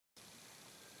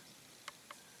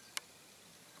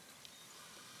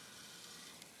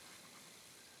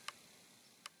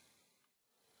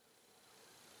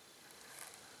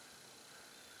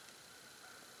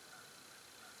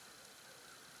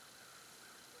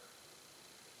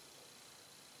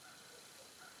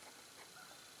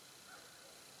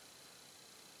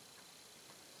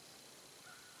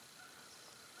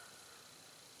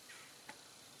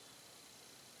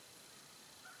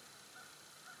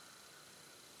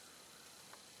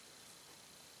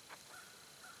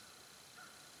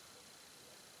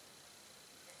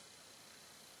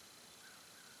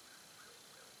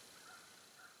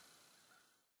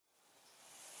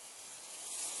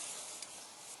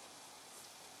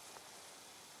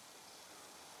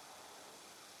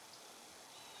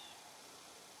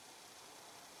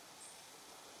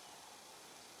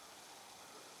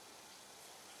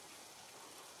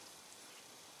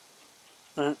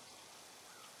Man,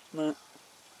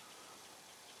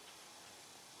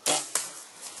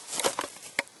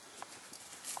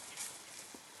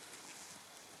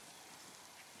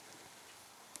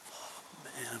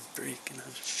 I'm freaking, I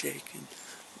was shaking.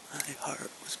 My heart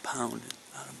was pounding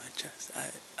out of my chest. I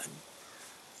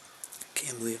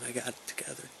can't believe I got it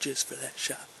together just for that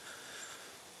shot.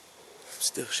 I'm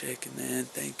still shaking, man.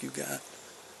 Thank you, God.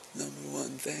 Number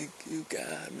one, thank you,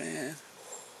 God, man.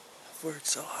 I've worked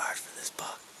so hard for this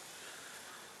buck.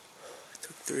 I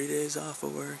took 3 days off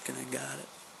of work and I got it.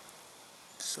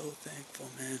 So thankful,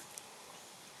 man.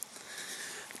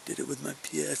 Did it with my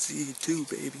PSE too,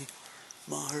 baby.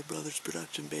 Maher Brothers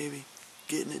production, baby.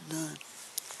 Getting it done.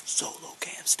 Solo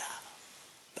cam style.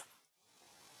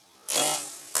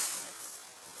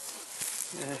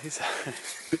 Yeah, he's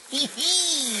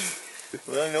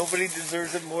Well, nobody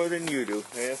deserves it more than you do,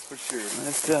 that's for sure.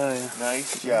 I tell you.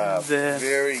 Nice job.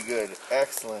 Very good.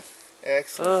 Excellent.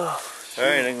 Excellent. Oh, all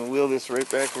right, I'm going to wheel this right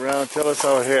back around. Tell us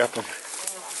how it happened.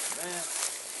 Oh, man.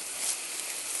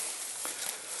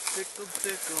 Tickle,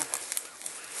 tickle.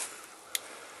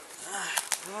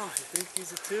 Oh, you think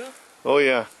he's a 2? Oh,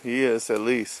 yeah, he is, at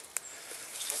least.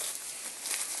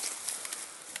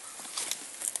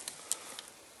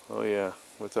 Oh, yeah,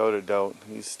 without a doubt,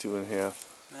 he's 2.5.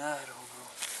 I don't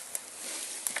know.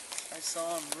 I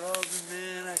saw him rubbing,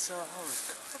 man. I saw how he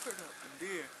was covered up in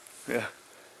deer. Yeah.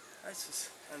 I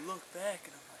looked back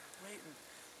and I'm like, waiting.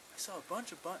 I saw a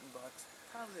bunch of button bucks,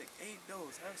 probably like 8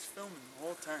 does. I was filming the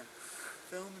whole time.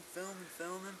 Filming.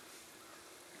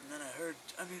 And then I heard,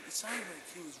 it sounded like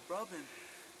he was rubbing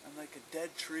on like a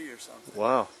dead tree or something.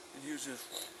 Wow. And he was just,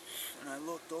 and I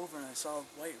looked over and I saw a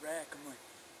white rack. I'm like,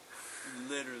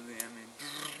 literally,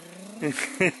 like,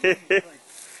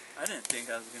 I didn't think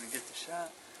I was going to get the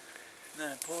shot. And then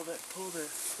I pulled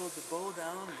the bow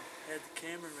down and had the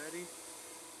camera ready,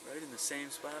 right in the same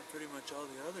spot pretty much all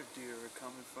the other deer were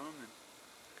coming from. And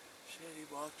shit, he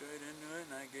walked right into it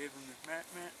and I gave him the mat.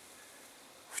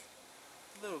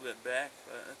 A little bit back,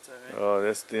 but that's alright. Oh,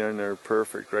 that's down there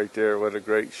perfect right there. What a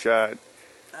great shot.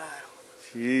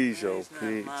 Jeez, oh, he's not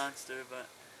a monster, but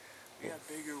we got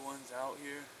bigger ones out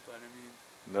here, but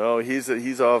no, he's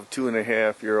off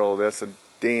 2.5-year-old. That's a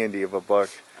dandy of a buck.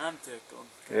 I'm tickled.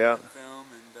 Yeah. Film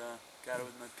and got it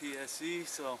with my PSE,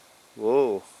 so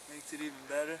whoa, makes it even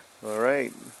better. All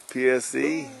right,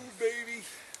 PSE. Ooh, baby.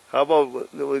 How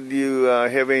about, would you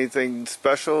have anything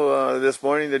special this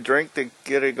morning to drink to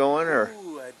get it going, or?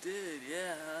 Ooh, I did,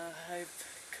 yeah. I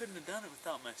couldn't have done it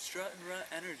without my Strut&Rut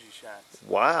energy shots.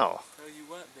 Wow. Tell you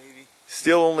what, baby.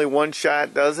 Still only one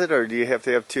shot does it, or do you have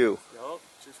to have 2? Nope,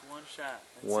 just one shot.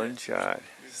 That's one it. shot.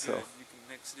 You're so good. You can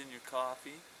mix it in your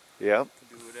coffee. Yep. You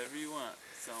can do whatever you want.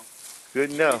 So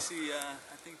good enough. Tracy,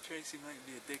 I think Tracy might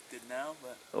be addicted now,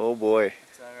 but oh boy.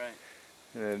 It's all right.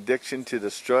 An addiction to the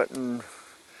Strut&Rut.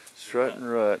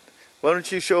 Why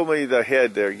don't you show me the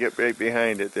head there? Get right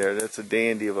behind it there. That's a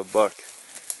dandy of a buck.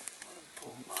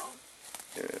 Pull him out.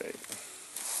 All right.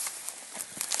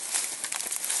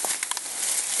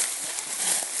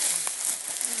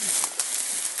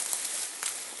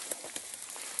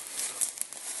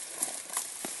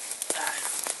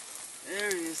 There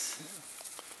he is.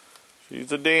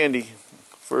 She's a dandy.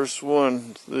 First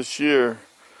one this year.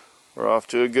 We're off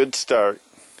to a good start.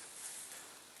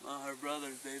 Maher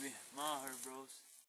Brothers, baby. Maher Bros.